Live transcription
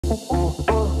So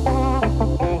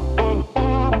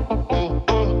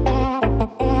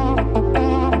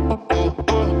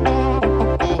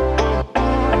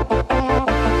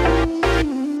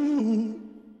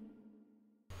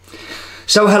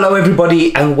hello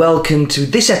everybody and welcome to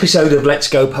this episode of Let's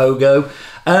Go Pogo.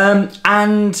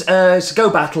 It's a Go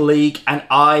Battle League and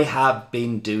I have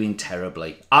been doing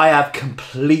terribly. I have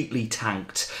completely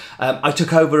tanked. I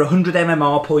took over 100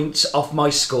 MMR points off my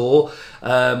score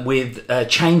with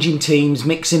changing teams,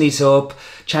 mixing it up,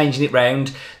 changing it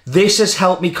round. This has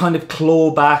helped me kind of claw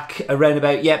back around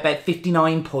about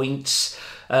 59 points.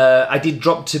 I did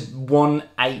drop to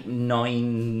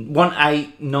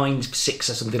 1896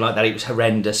 or something like that. It was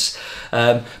horrendous.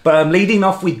 But I'm leading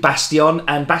off with Bastiodon,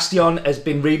 and Bastiodon has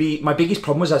been really, my biggest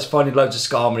problem was I was finding loads of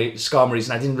Skarmories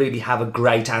and I didn't really have a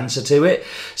great answer to it.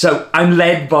 So I'm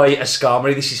led by a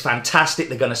Skarmory. This is fantastic.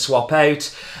 They're going to swap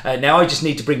out. Now I just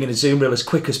need to bring in a Azumarill as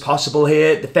quick as possible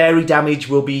here. The fairy damage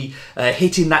will be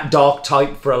hitting that dark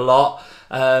type for a lot.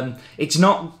 It's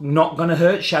not going to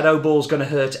hurt. Shadow Ball's going to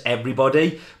hurt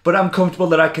everybody, but I'm comfortable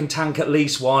that I can tank at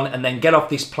least one and then get off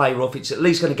this play rough. It's at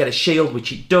least going to get a shield,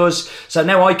 which it does. So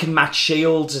now I can match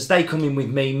shields as they come in with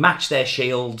me, match their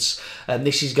shields, and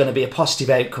this is going to be a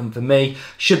positive outcome for me.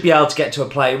 Should be able to get to a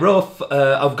play rough.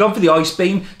 I've gone for the Ice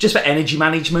Beam just for energy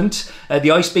management.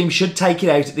 The Ice Beam should take it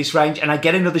out at this range and I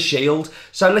get another shield.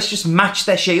 So let's just match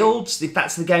their shields. If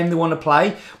that's the game they want to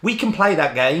play, we can play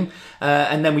that game.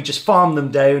 And then we just farm them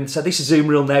down. So this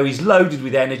Azumarill now is loaded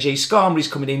with energy. Skarmory's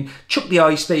coming in, chuck the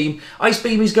Ice Beam. Ice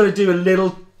Beam is going to do a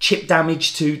little chip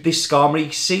damage to this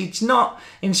Skarmory. See, it's not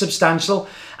insubstantial.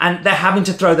 And they're having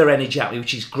to throw their energy at me,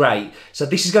 which is great. So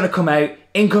this is going to come out.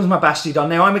 In comes my Bastiodon.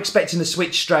 Now I'm expecting to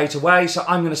switch straight away. So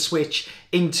I'm going to switch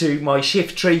into my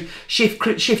Shift Tree.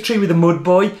 Shift Tree with a Mud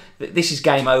Boy. This is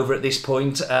game over at this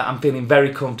point. I'm feeling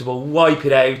very comfortable. Wipe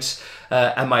it out.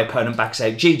 And my opponent backs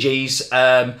out. GG's.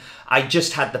 I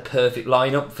just had the perfect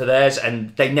lineup for theirs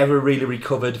and they never really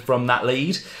recovered from that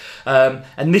lead.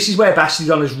 And this is where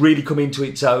Bastiodon has really come into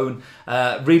its own.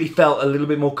 Really felt a little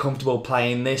bit more comfortable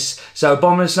playing this. So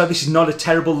Abominous, no, this is not a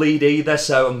terrible lead either.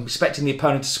 So I'm expecting the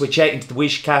opponent to switch out into the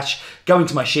Wish Cache, go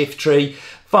into my Shift Tree,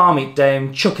 farm it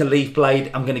down, chuck a Leaf Blade.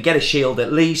 I'm going to get a shield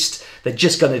at least. They're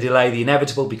just going to delay the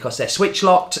inevitable because they're switch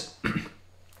locked.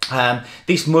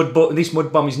 This mud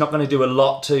bomb is not going to do a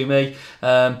lot to me.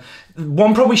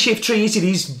 One problem with Shift Tree is it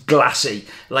is glassy.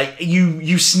 Like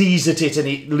you sneeze at it and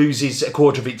it loses a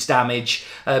quarter of its damage.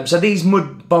 So these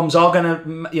mud bombs are going to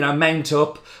mount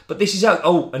up. But this is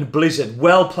and Blizzard,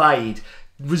 well played.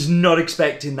 Was not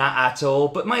expecting that at all.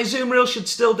 But my Azumarill should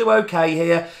still do okay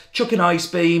here. Chuck an Ice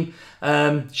Beam.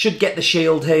 Should get the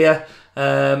shield here.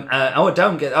 They've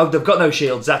got no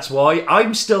shields, that's why.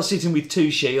 I'm still sitting with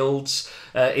 2 shields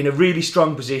in a really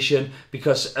strong position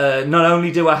because not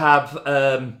only do I have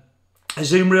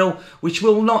Azumarill, which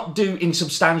will not do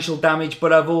insubstantial damage,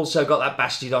 but I've also got that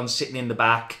Bastiodon sitting in the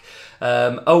back.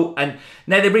 And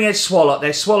now they bring out Swalot.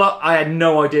 Their Swalot, I had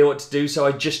no idea what to do, so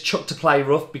I just chucked a play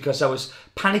rough because I was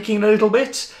panicking a little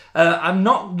bit. I'm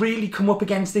not really come up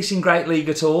against this in Great League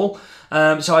at all.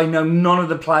 So I know none of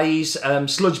the plays.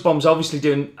 Sludge Bomb's obviously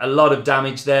doing a lot of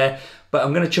damage there, but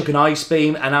I'm going to chuck an Ice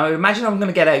Beam, and I imagine I'm going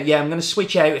to get out. Yeah, I'm going to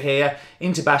switch out here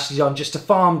into Bastiodon just to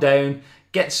farm down,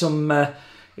 get some. I'm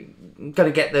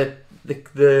going to get the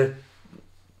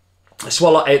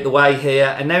Swalot out the way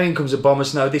here, and now in comes a Bomber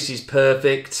Snow. This is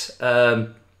perfect.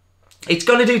 It's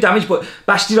going to do damage, but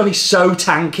Bastiodon is so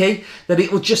tanky that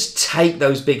it will just take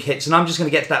those big hits, and I'm just going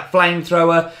to get to that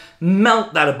Flamethrower,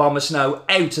 melt that Bomber Snow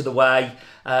out of the way.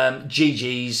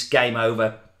 GG's, game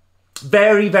over.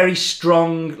 Very, very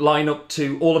strong lineup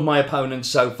to all of my opponents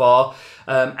so far,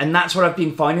 and that's what I've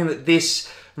been finding, that this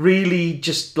really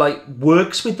just like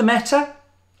works with the meta.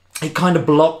 It kind of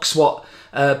blocks what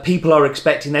people are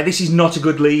expecting there. This is not a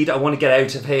good lead. I want to get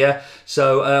out of here.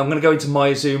 So I'm going to go into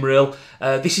my Azumarill.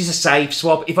 This is a safe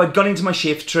swap. If I'd gone into my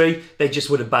Shift Tree, they just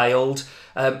would have bailed.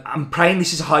 I'm praying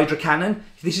this is a Hydra Cannon.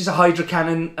 This is a Hydra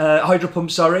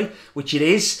Pump, sorry, which it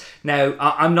is. Now,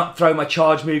 I'm not throwing my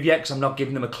charge move yet because I'm not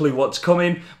giving them a clue what's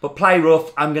coming. But play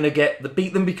rough, I'm going to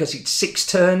beat them because it's 6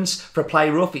 turns for play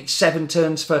rough. It's 7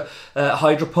 turns for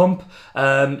Hydra Pump.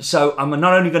 So I'm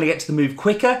not only going to get to the move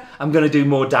quicker, I'm going to do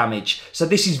more damage. So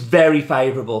this is very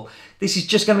favourable. This is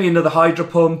just going to be another Hydra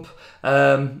Pump.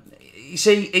 You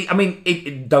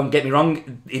see, don't get me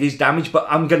wrong, it is damage, but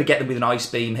I'm going to get them with an Ice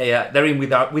Beam here. They're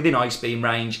within Ice Beam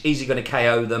range, easy going to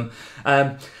KO them.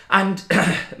 And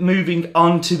moving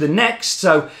on to the next,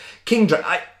 so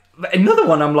Kingdra, another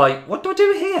one I'm like, what do I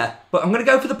do here? But I'm going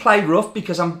to go for the play rough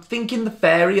because I'm thinking the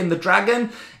Fairy and the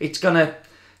Dragon, it's going to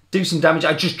do some damage.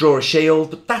 I just draw a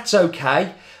shield, but that's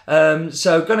okay.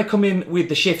 So going to come in with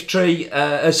the Shift Tree,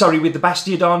 sorry, with the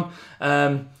Bastiodon.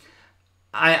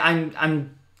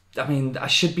 I mean, I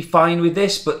should be fine with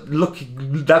this, but look,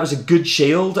 that was a good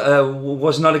shield.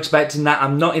 Was not expecting that.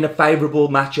 I'm not in a favourable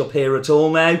matchup here at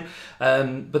all now.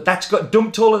 But that's got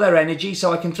dumped all of their energy,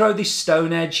 so I can throw this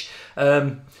Stone Edge.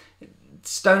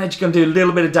 Stone Edge going to do a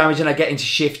little bit of damage, and I get into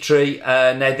Shift Tree.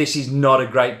 Now, this is not a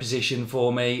great position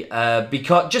for me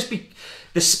because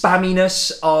the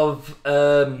spamminess of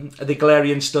the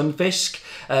Galarian Stunfisk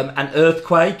and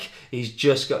Earthquake is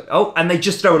just got. Oh, and they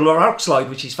just throw a Rock Slide,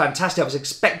 which is fantastic. I was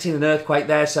expecting an Earthquake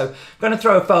there, so I'm going to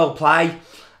throw a Foul Play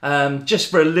just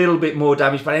for a little bit more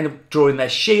damage, but I end up drawing their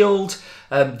shield.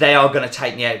 They are going to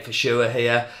take me out for sure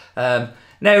here.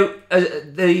 Now,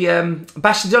 the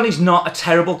Bastiodon is not a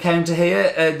terrible counter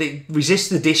here. They resist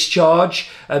the discharge,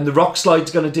 and the Rock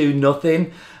Slide's going to do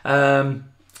nothing,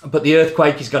 but the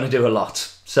Earthquake is going to do a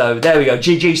lot. So there we go,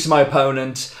 GG's to my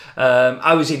opponent.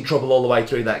 I was in trouble all the way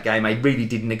through that game. I really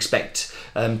didn't expect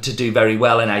to do very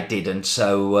well, and I didn't.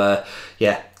 So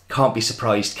yeah, can't be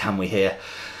surprised, can we here?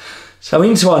 So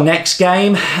into our next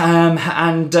game,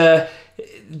 and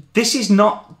this is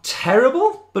not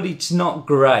terrible, but it's not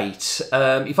great.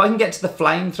 If I can get to the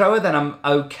Flamethrower, then I'm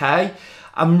okay.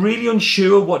 I'm really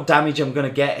unsure what damage I'm going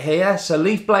to get here. So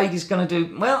Leaf Blade is going to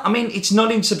do, well, I mean, it's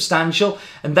not insubstantial,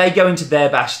 and they go into their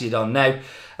Bastiodon. Now,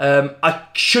 I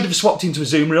should have swapped into a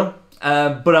Azumarill,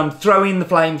 but I'm throwing the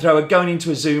Flamethrower, going into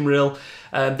a Azumarill.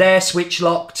 They're switch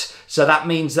locked, so that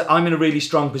means that I'm in a really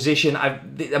strong position. I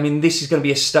mean, this is going to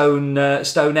be a Stone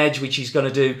Edge, which is going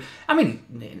to do, I mean,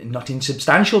 not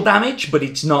insubstantial damage, but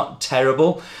it's not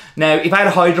terrible. Now, if I had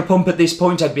a Hydro Pump at this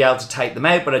point, I'd be able to take them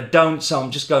out, but I don't, so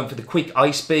I'm just going for the quick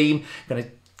Ice Beam. Going to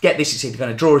get this, it's either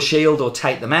going to draw a shield or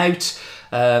take them out.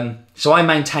 So I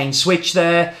maintain switch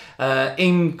there.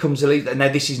 In comes Elite. Now,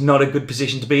 this is not a good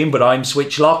position to be in, but I'm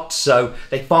switch locked, so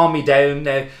they farm me down.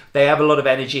 Now, they have a lot of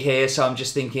energy here, so I'm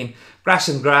just thinking, grass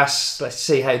and grass, let's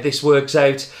see how this works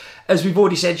out. As we've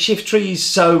already said, Shift Tree is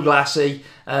so glassy.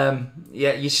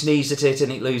 Yeah, you sneeze at it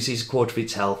and it loses a quarter of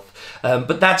its health.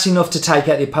 But that's enough to take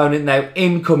out the opponent. Now,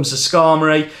 in comes the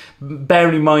Skarmory.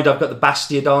 Bearing in mind, I've got the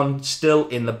Bastiodon still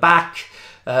in the back.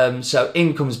 So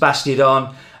in comes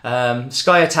Bastiodon.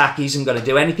 Sky Attack isn't going to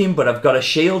do anything, but I've got a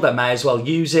shield. I may as well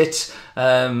use it.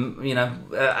 You know,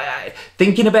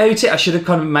 thinking about it, I should have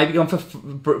kind of maybe gone for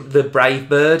the Brave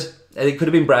Bird. It could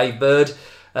have been Brave Bird,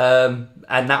 and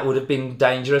that would have been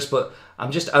dangerous. But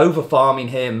I'm just over farming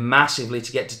here massively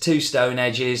to get to 2 Stone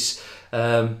Edges.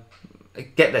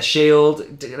 Get the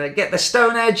shield, get the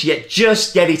Stone Edge, yet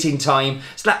just get it in time.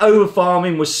 So that over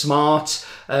farming was smart.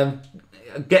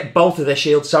 Get both of their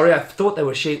shields. Sorry, I thought they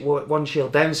were one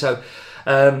shield down. So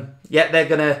yeah, they're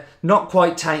gonna not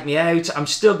quite take me out. I'm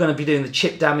still gonna be doing the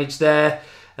chip damage there.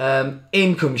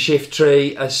 In comes Shift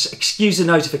Tree. Excuse the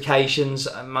notifications.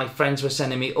 My friends were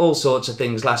sending me all sorts of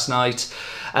things last night.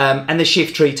 And the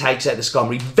Shift Tree takes out the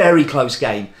Skarmory. Very close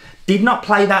game. Did not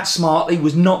play that smartly,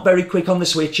 was not very quick on the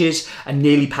switches, and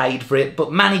nearly paid for it,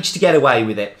 but managed to get away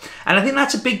with it. And I think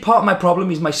that's a big part of my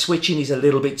problem, is my switching is a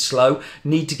little bit slow.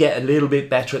 Need to get a little bit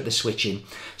better at the switching.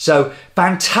 So,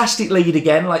 fantastic lead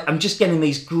again. Like, I'm just getting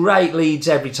these great leads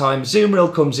every time.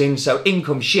 Azumarill comes in, so in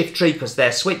comes Shift Tree, because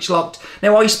they're switch locked.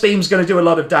 Now, Ice Beam's going to do a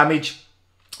lot of damage.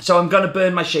 So I'm going to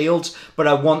burn my shields, but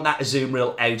I want that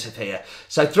Azumarill out of here.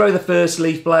 So throw the first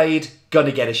Leaf Blade, going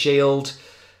to get a shield.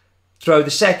 Throw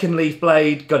the second Leaf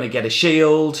Blade, gonna get a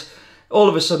shield. All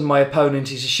of a sudden my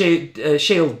opponent is a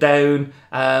shield down.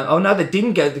 Oh no, they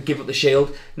didn't give up the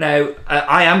shield. Now,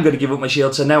 I am gonna give up my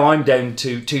shield, so now I'm down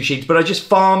to 2 sheets. But I just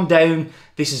farmed down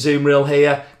this Azumarill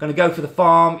here. Gonna go for the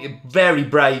farm. Very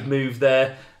brave move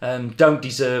there. Don't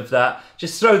deserve that.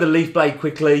 Just throw the Leaf Blade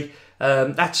quickly.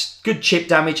 That's good chip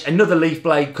damage. Another Leaf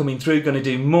Blade coming through, gonna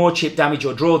do more chip damage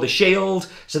or draw the shield.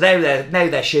 So now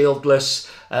they're shieldless.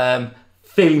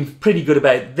 Feeling pretty good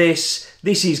about this.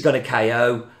 This is going to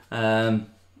KO.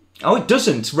 Oh, it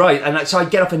doesn't. Right, and so I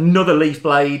get off another Leaf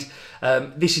Blade.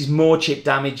 This is more chip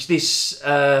damage. This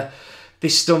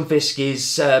Stunfisk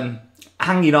is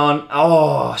hanging on.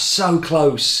 Oh, so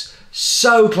close.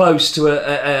 So close to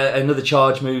another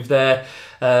charge move there.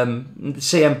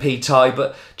 CMP tie,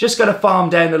 but just going to farm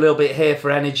down a little bit here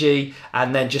for energy,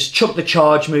 and then just chuck the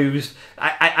charge moves.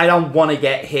 I don't want to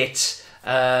get hit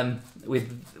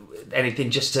with anything,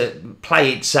 just to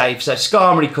play it safe. So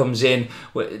Skarmory comes in.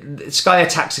 Sky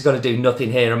Attacks are going to do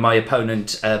nothing here, and my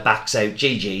opponent backs out.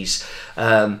 GG's.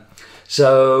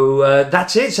 So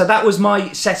that's it. So that was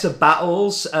my set of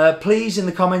battles. Please, in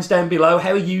the comments down below,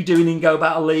 how are you doing in Go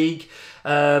Battle League?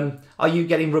 Are you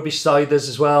getting rubbish Scythers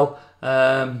as well?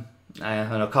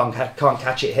 And I can't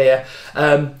catch it here.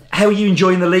 How are you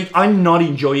enjoying the league? I'm not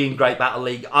enjoying Great Battle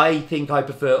League. I think I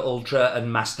prefer Ultra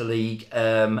and Master League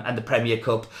and the Premier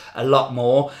Cup a lot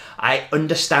more. I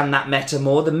understand that meta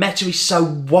more. The meta is so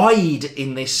wide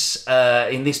in this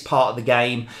part of the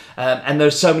game, and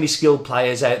there's so many skilled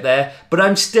players out there. But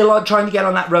I'm still trying to get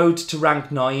on that road to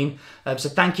rank 9. So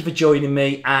thank you for joining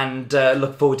me, and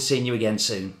look forward to seeing you again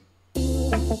soon.